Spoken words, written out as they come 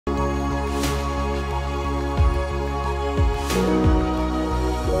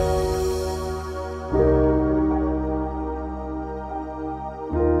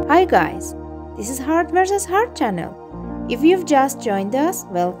Hi guys, this is Heart vs Heart channel. If you've just joined us,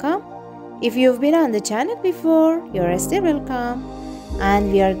 welcome. If you've been on the channel before, you're still welcome.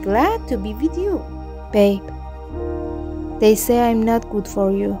 And we are glad to be with you. Babe, they say I'm not good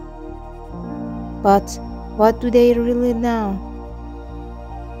for you. But what do they really know?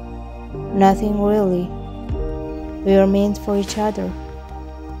 Nothing really. We are meant for each other.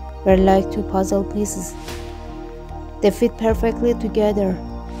 We're like two puzzle pieces. They fit perfectly together.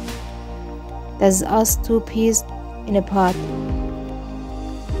 That's us two peas in a pot.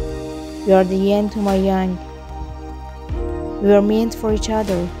 We are the yin to my yang. We are meant for each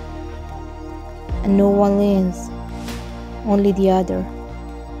other. And no one wins, only the other.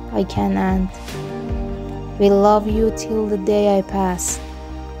 I can and will love you till the day I pass.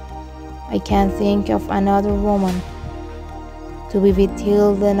 I can't think of another woman to be with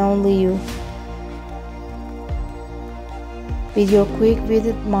till then, only you. With your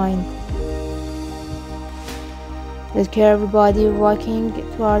quick-witted mind, that everybody walking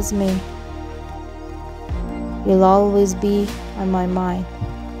towards me will always be on my mind.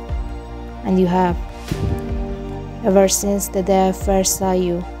 And you have, ever since the day I first saw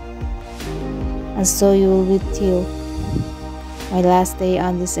you. And so you will be till my last day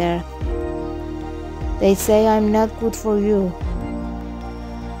on this earth. They say I'm not good for you,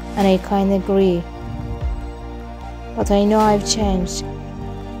 and I kinda agree. But I know I've changed.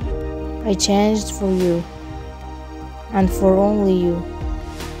 I changed for you, and for only you.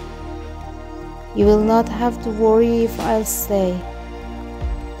 You will not have to worry if I'll stay,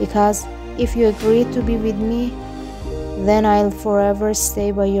 because if you agree to be with me, then I'll forever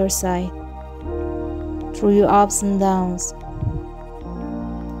stay by your side, through your ups and downs,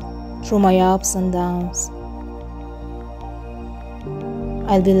 through my ups and downs.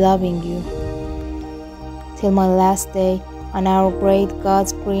 I'll be loving you till my last day on our great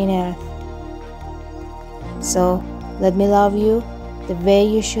God's green earth. So let me love you the way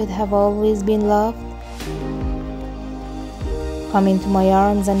you should have always been loved. Come into my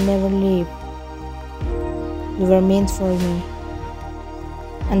arms and never leave. You were meant for me,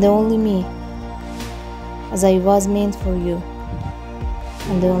 and only me, as I was meant for you,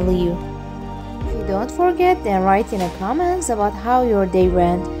 and only you. If you don't forget, then write in the comments about how your day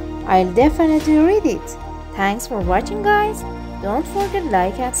went. I'll definitely read it. Thanks for watching guys. Don't forget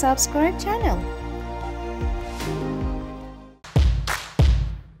like and subscribe channel.